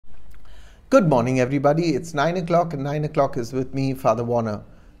Good morning, everybody. It's 9 o'clock, and 9 o'clock is with me, Father Warner.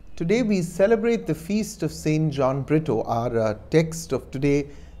 Today we celebrate the feast of Saint John Britto. Our text of today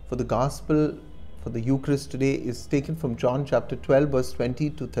for the Gospel, for the Eucharist today, is taken from John chapter 12, verse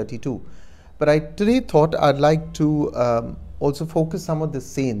 20 to 32. But I today thought I'd like to also focus some of the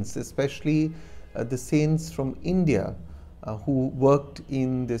saints, especially the saints from India who worked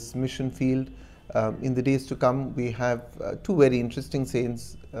in this mission field. In the days to come, we have two very interesting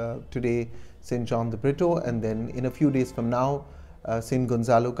saints today, Saint John the Britto, and then in a few days from now, Saint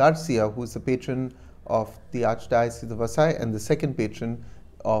Gonzalo Garcia, who is the patron of the Archdiocese of Vasai and the second patron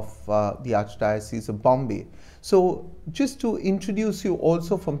of the Archdiocese of Bombay. So just to introduce you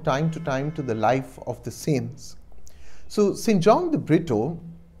also from time to time to the life of the saints. So Saint John the Britto,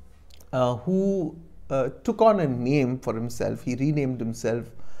 who took on a name for himself, he renamed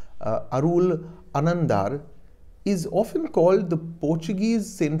himself Arul Anandar, is often called the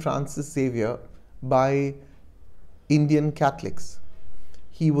Portuguese Saint Francis Xavier by Indian Catholics.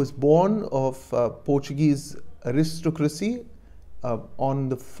 He was born of Portuguese aristocracy on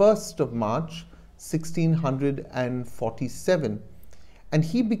the 1st of March 1647, and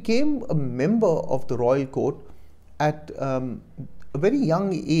he became a member of the royal court at a very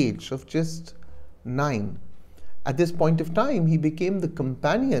young age of just 9. At this point of time, he became the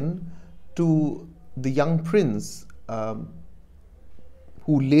companion to the young prince,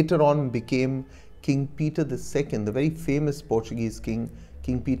 who later on became King Peter II, the very famous Portuguese king,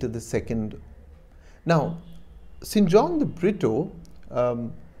 King Peter II. Now, St. John the Britto,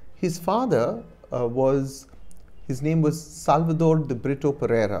 his father his name was Salvador de Britto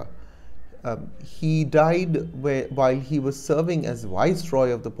Pereira. He died while he was serving as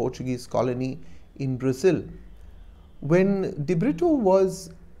Viceroy of the Portuguese colony in Brazil. When de Britto was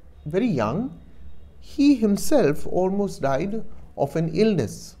very young, he himself almost died of an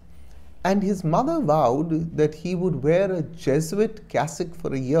illness, and his mother vowed that he would wear a Jesuit cassock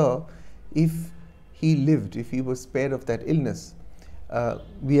for a year if he lived, if he was spared of that illness.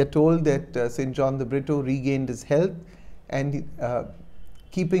 We are told that St. John the Britto regained his health, and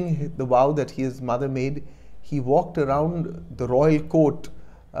keeping the vow that his mother made, he walked around the royal court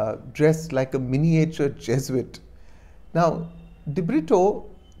dressed like a miniature Jesuit. Now, de Britto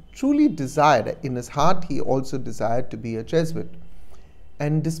truly desired, in his heart, he also desired to be a Jesuit.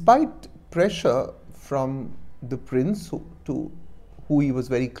 And despite pressure from the prince, who he was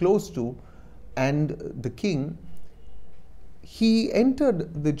very close to, and the king, he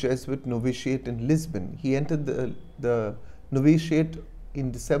entered the Jesuit novitiate in Lisbon. He entered the novitiate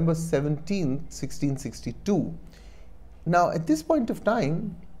in December 17, 1662. Now, at this point of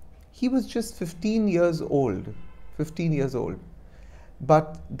time, he was just 15 years old.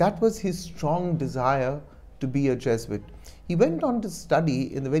 But that was his strong desire to be a Jesuit. He went on to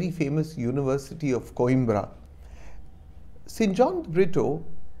study in the very famous University of Coimbra. St. John Britto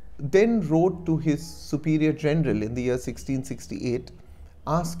then wrote to his superior general in the year 1668,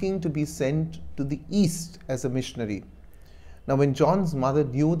 asking to be sent to the East as a missionary. Now, when John's mother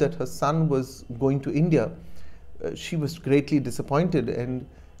knew that her son was going to India, she was greatly disappointed, and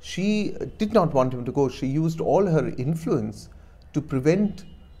she did not want him to go. She used all her influence to prevent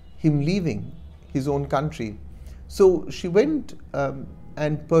him leaving his own country. So she went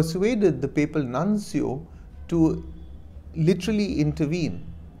and persuaded the papal nuncio to literally intervene.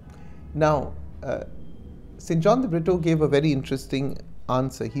 Now, St. John the Britto gave a very interesting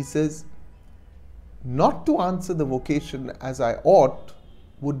answer. He says, "Not to answer the vocation as I ought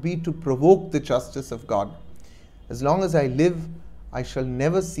would be to provoke the justice of God. As long as I live, I shall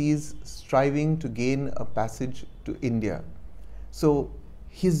never cease striving to gain a passage to India." So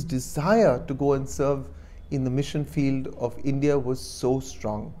his desire to go and serve in the mission field of India was so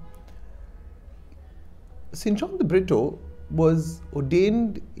strong. St. John the Britto was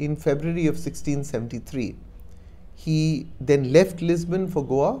ordained in February of 1673. He then left Lisbon for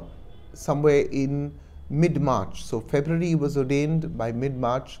Goa somewhere in mid-March. So February he was ordained. By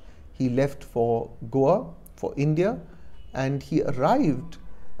mid-March he left for Goa, for India, and he arrived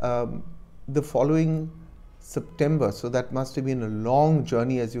the following September. So that must have been a long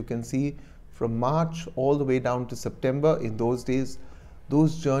journey, as you can see, from March all the way down to September. In those days,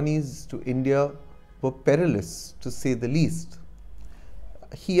 those journeys to India were perilous, to say the least.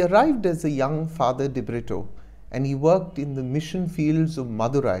 He arrived as a young Father de Britto, and he worked in the mission fields of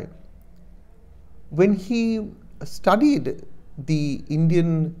Madurai. When he studied the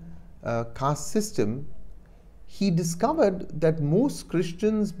Indian caste system, he discovered that most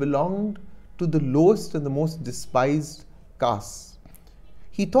Christians belonged to the lowest and the most despised castes.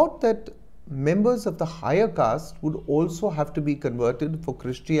 He thought that members of the higher caste would also have to be converted for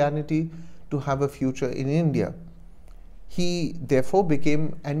Christianity to have a future in India. He therefore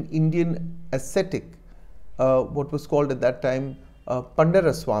became an Indian ascetic, what was called at that time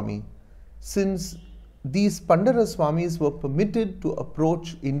Pandaraswami, since these Pandaraswamis were permitted to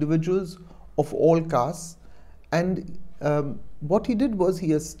approach individuals of all castes, and what he did was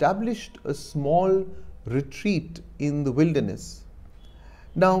he established a small retreat in the wilderness.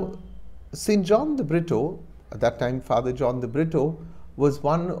 Now, St. John the Britto, at that time Father John the Britto, was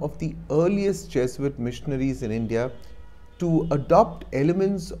one of the earliest Jesuit missionaries in India to adopt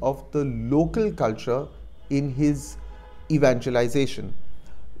elements of the local culture in his evangelization.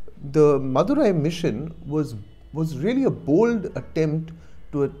 The Madurai mission was really a bold attempt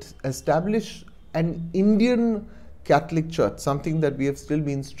to establish an Indian Catholic Church, something that we have still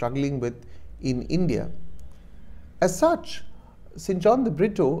been struggling with in India. As such, St. John the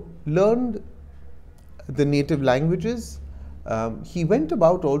Britto learned the native languages. He went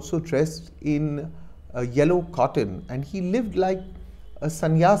about also dressed in yellow cotton, and he lived like a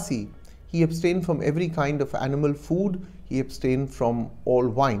sannyasi. He abstained from every kind of animal food. He abstained from all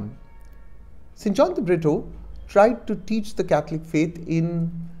wine. St. John the Britto tried to teach the Catholic faith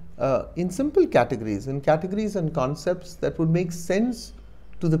in simple categories, in categories and concepts that would make sense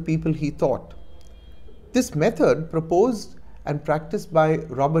to the people he taught. This method, proposed and practiced by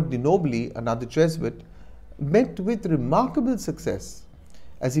Robert de Nobili, another Jesuit, met with remarkable success.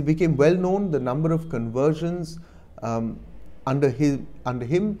 As he became well known, the number of conversions under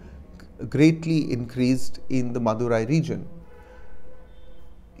him greatly increased in the Madurai region.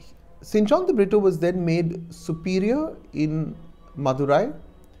 St. John the Britto was then made superior in Madurai,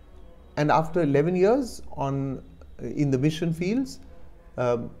 and after 11 years in the mission fields,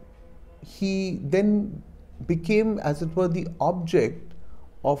 he then became, as it were, the object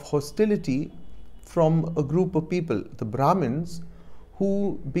of hostility from a group of people, the Brahmins,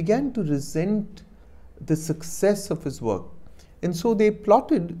 who began to resent the success of his work. And so they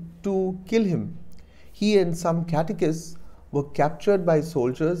plotted to kill him. He and some catechists were captured by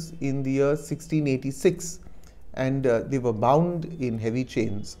soldiers in the year 1686, and they were bound in heavy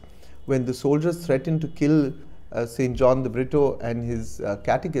chains. When the soldiers threatened to kill St. John the Britto and his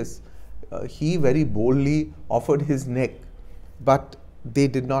catechists, he very boldly offered his neck, but they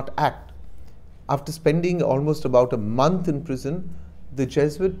did not act. After spending almost about a month in prison, the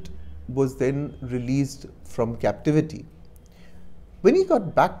Jesuit was then released from captivity. When he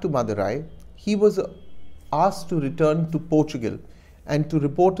got back to Madurai, he was asked to return to Portugal and to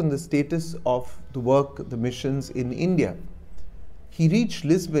report on the status of the work, the missions in India. He reached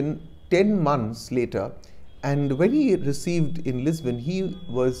Lisbon 10 months later, and when he received in Lisbon, he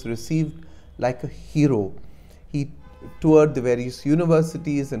was received like a hero. He toured the various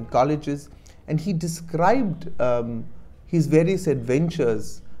universities and colleges, and he described his various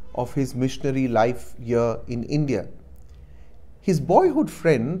adventures of his missionary life here in India. His boyhood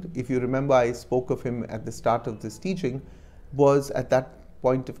friend, if you remember I spoke of him at the start of this teaching, was at that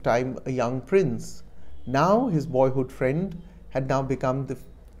point of time a young prince. Now his boyhood friend had now become the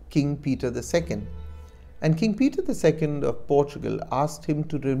King Peter II. And King Peter II of Portugal asked him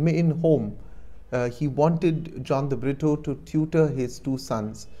to remain home. He wanted John de Britto to tutor his two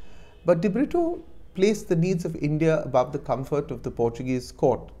sons. But de Britto placed the needs of India above the comfort of the Portuguese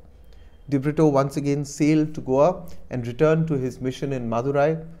court. De Britto once again sailed to Goa and returned to his mission in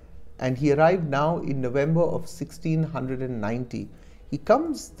Madurai, and he arrived now in November of 1690. He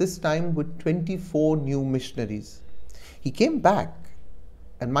comes this time with 24 new missionaries. He came back,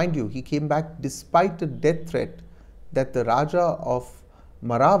 and mind you, he came back despite a death threat that the Raja of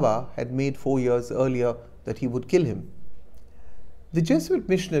Marava had made 4 years earlier, that he would kill him. The Jesuit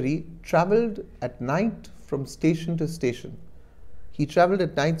missionary traveled at night from station to station. He traveled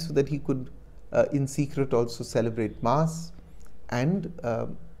at night so that he could in secret also celebrate Mass and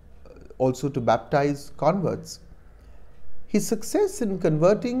also to baptize converts. His success in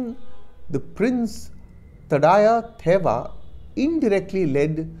converting the Prince Tadaya Theva indirectly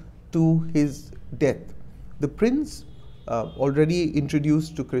led to his death. The prince, already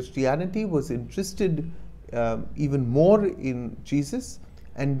introduced to Christianity, was interested even more in Jesus,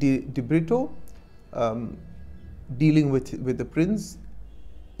 and de Britto, dealing with the prince,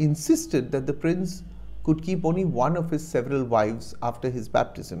 insisted that the prince could keep only one of his several wives after his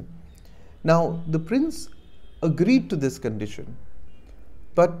baptism. Now, the prince agreed to this condition,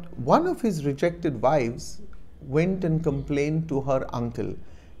 but one of his rejected wives went and complained to her uncle,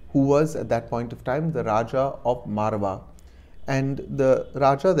 who was at that point of time the Raja of Marwa. And the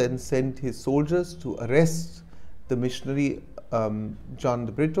Raja then sent his soldiers to arrest the missionary John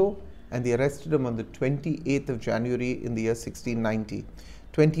de Britto, and they arrested him on the 28th of January in the year 1690.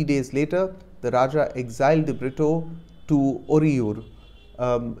 20 days later, the Raja exiled the Britto to Oriur.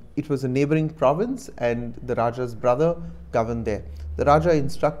 It was a neighboring province, and the Raja's brother governed there. The Raja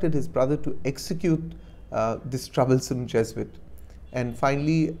instructed his brother to execute this troublesome Jesuit. And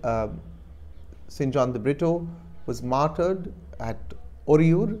finally, St. John the Britto was martyred at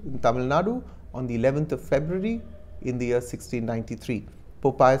Oriur in Tamil Nadu on the 11th of February in the year 1693.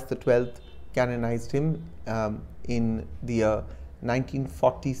 Pope Pius XII canonized him in the year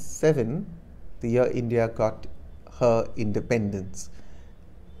 1947, the year India got her independence.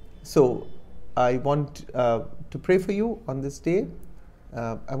 So I want to pray for you on this day.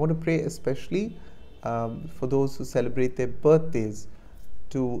 I want to pray especially for those who celebrate their birthdays.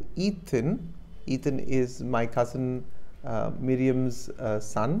 To Ethan. Ethan is my cousin Miriam's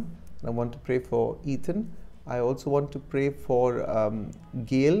son. I want to pray for Ethan. I also want to pray for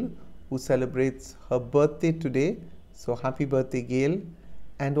Gail, who celebrates her birthday today. So happy birthday, Gail.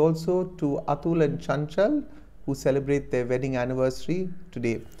 And also to Atul and Chanchal, who celebrate their wedding anniversary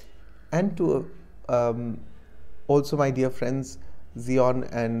today. And to also my dear friends Zion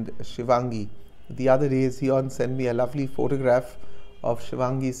and Shivangi. The other day, Zion sent me a lovely photograph of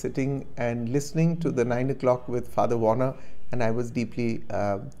Shivangi sitting and listening to the 9 o'clock with Father Warner, and I was deeply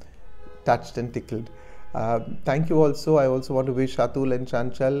touched and tickled. Thank you also. I also want to wish Atul and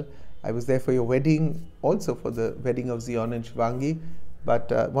Chanchal. I was there for your wedding, also for the wedding of Zion and Shivangi.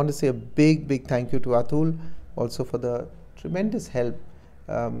 But I want to say a big thank you to Atul, also for the tremendous help.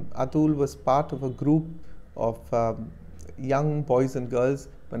 Atul was part of a group of young boys and girls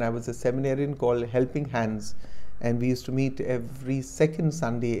when I was a seminarian called Helping Hands, and we used to meet every second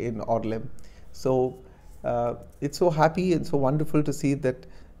Sunday in Orlem. So it's so happy and so wonderful to see that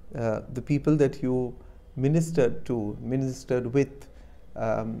the people that you ministered with.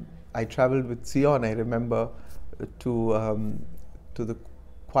 I traveled with Zion, I remember, to the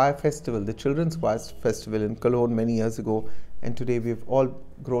choir festival, the children's choir festival in Cologne many years ago, and today we've all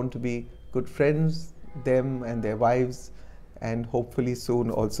grown to be good friends, them and their wives, and hopefully soon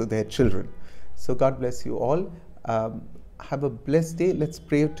also their children. So God bless you all. Have a blessed day. Let's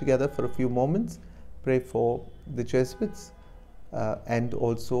pray together for a few moments. Pray for the Jesuits and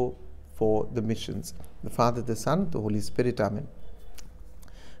also for the missions. The Father, the Son, the Holy Spirit. Amen.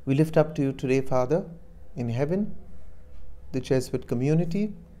 We lift up to you today, Father, in heaven, the Jesuit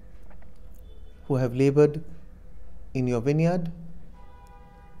community who have labored in your vineyard.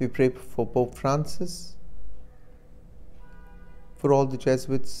 We pray for Pope Francis, for all the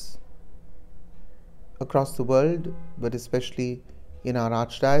Jesuits across the world, but especially in our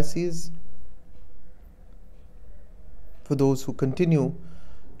archdiocese, for those who continue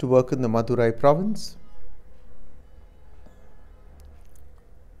to work in the Madurai province.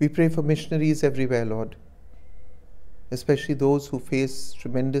 We pray for missionaries everywhere, Lord, especially those who face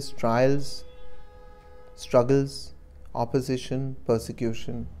tremendous trials, struggles, opposition,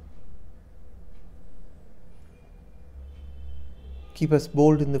 persecution. Keep us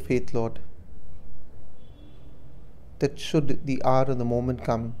bold in the faith, Lord, that should the hour and the moment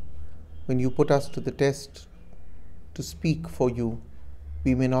come when you put us to the test to speak for you,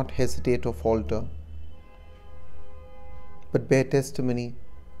 we may not hesitate or falter, but bear testimony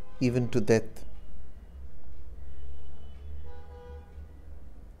even to death.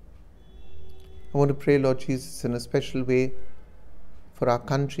 I want to pray, Lord Jesus, in a special way for our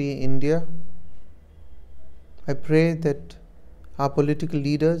country, India. I pray that our political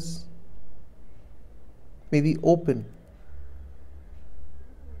leaders may be open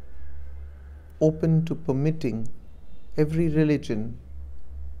to permitting every religion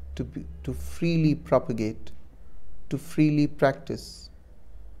to freely propagate, to freely practice,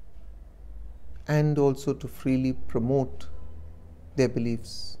 and also to freely promote their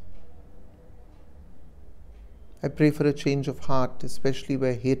beliefs. I pray for a change of heart, especially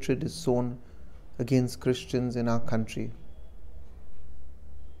where hatred is sown against Christians in our country.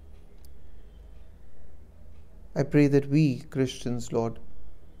 I pray that we, Christians, Lord,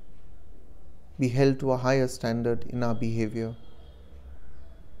 be held to a higher standard in our behavior,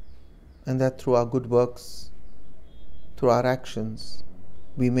 and that through our good works, through our actions,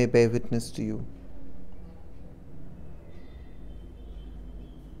 we may bear witness to you.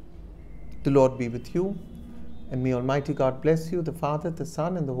 The Lord be with you, and may Almighty God bless you, the Father, the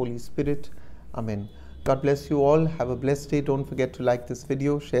Son, and the Holy Spirit. Amen. God bless you all. Have a blessed day. Don't forget to like this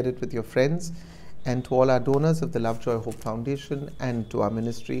video, share it with your friends, and to all our donors of the Love, Joy, Hope Foundation and to our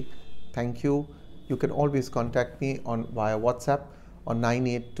ministry, thank you. You can always contact me via WhatsApp on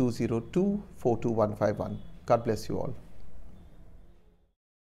 98202 42151. God bless you all.